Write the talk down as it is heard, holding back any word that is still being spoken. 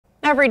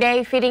Every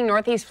day, Feeding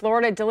Northeast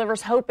Florida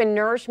delivers hope and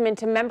nourishment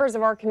to members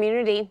of our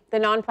community. The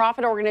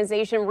nonprofit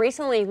organization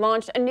recently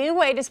launched a new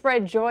way to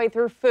spread joy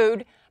through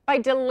food by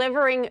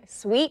delivering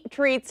sweet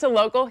treats to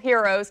local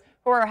heroes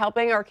who are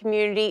helping our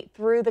community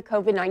through the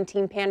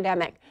COVID-19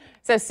 pandemic.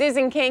 So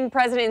Susan King,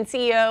 President and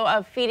CEO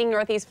of Feeding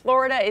Northeast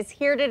Florida, is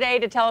here today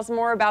to tell us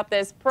more about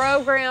this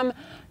program.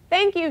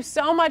 Thank you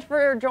so much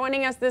for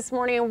joining us this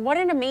morning, and what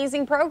an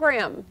amazing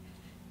program.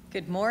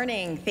 Good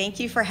morning. Thank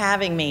you for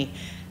having me.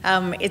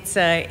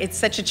 It's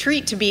such a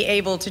treat to be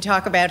able to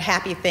talk about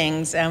happy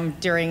things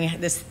during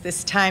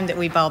this time that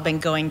we've all been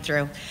going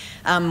through.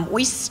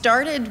 We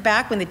started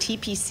back when the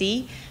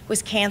TPC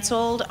was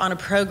canceled on a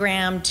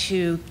program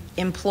to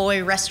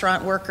employ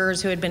restaurant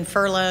workers who had been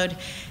furloughed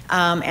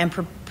and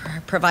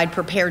provide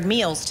prepared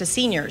meals to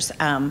seniors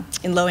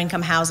in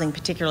low-income housing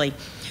particularly.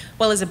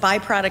 Well, as a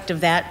byproduct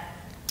of that,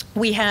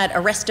 we had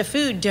Arresta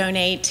Food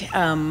donate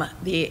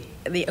the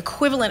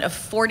equivalent of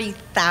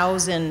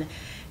 40,000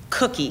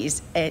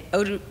 cookies at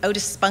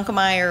Otis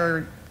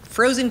Spunkemeyer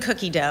frozen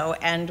cookie dough,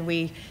 and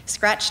we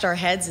scratched our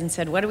heads and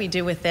said, what do we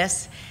do with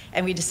this?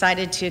 And we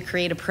decided to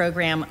create a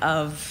program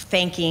of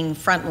thanking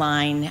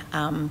frontline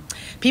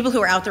people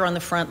who are out there on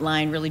the front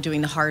line really doing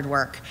the hard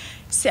work.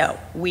 So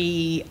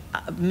we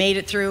made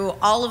it through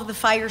all of the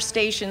fire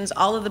stations,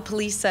 all of the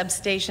police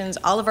substations,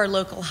 all of our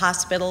local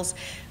hospitals.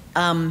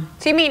 So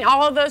you mean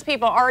all of those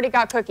people already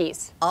got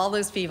cookies? All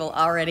those people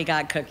already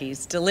got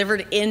cookies,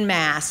 delivered en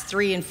masse,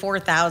 3,000 and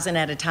 4,000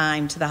 at a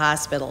time to the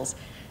hospitals.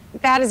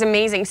 That is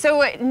amazing.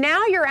 So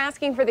now you're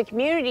asking for the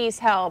community's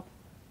help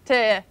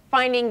to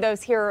finding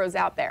those heroes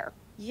out there.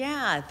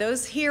 Yeah,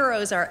 those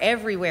heroes are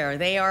everywhere.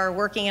 They are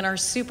working in our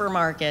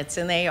supermarkets,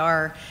 and they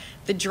are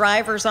the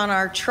drivers on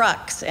our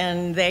trucks,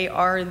 and they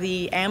are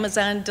the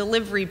Amazon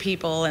delivery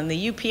people and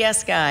the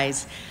UPS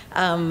guys.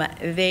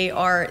 They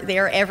are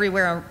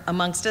everywhere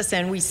amongst us,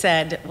 and we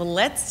said, well,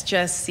 let's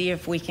just see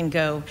if we can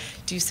go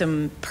do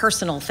some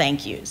personal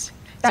thank yous.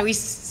 So we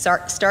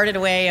started a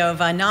way of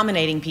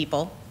nominating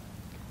people.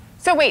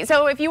 So wait,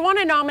 so if you want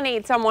to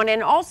nominate someone,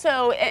 and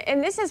also,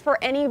 and this is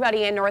for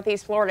anybody in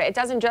Northeast Florida, it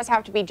doesn't just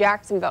have to be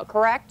Jacksonville,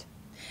 correct?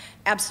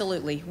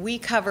 Absolutely. We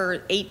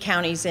cover 8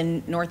 counties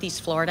in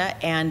Northeast Florida,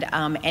 and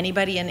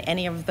anybody in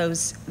any of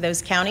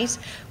those counties,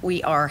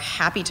 we are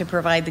happy to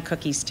provide the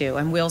cookies to.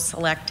 And we'll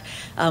select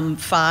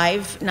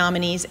 5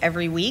 nominees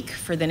every week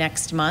for the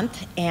next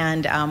month,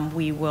 and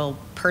we will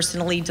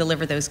personally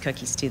deliver those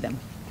cookies to them.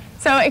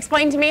 So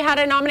explain to me how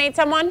to nominate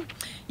someone.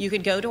 You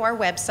could go to our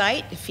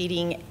website,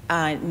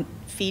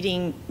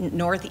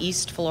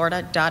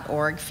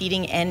 feedingnortheastflorida.org,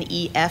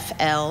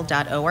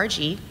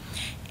 feedingnefl.org.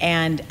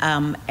 And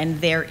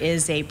there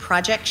is a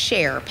project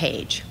share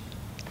page,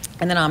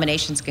 and the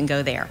nominations can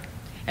go there.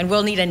 And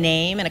we'll need a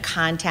name and a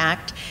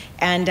contact,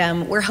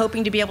 and we're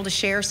hoping to be able to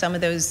share some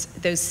of those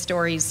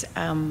stories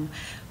on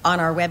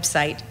our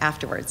website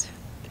afterwards.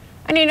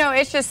 And you know,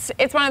 it's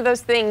one of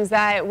those things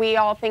that we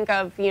all think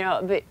of, you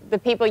know, the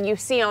people you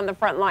see on the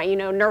front line, you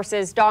know,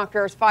 nurses,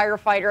 doctors,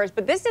 firefighters,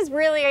 but this is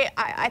really,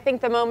 I think,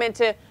 the moment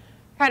to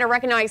kind of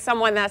recognize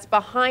someone that's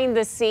behind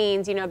the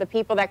scenes, you know, the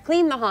people that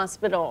clean the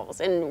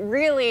hospitals and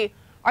really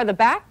are the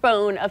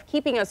backbone of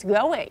keeping us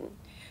going.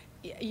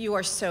 You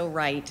are so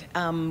right.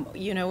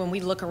 You know, when we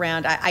look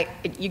around,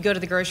 you go to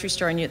the grocery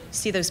store and you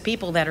see those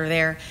people that are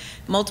there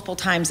multiple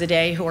times a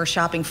day who are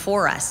shopping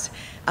for us.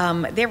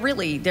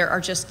 There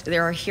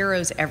are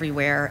heroes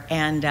everywhere,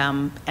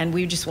 and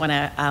we just want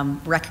to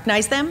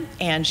recognize them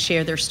and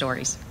share their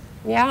stories.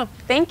 Yeah,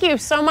 thank you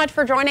so much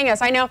for joining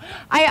us. I know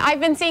I've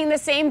been seeing the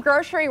same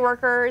grocery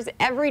workers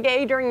every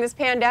day during this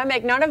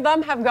pandemic. None of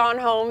them have gone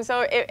home,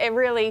 so it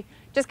really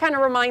just kind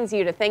of reminds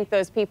you to thank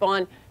those people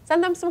and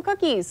send them some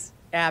cookies.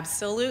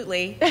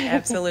 Absolutely,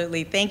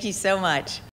 absolutely. Thank you so much.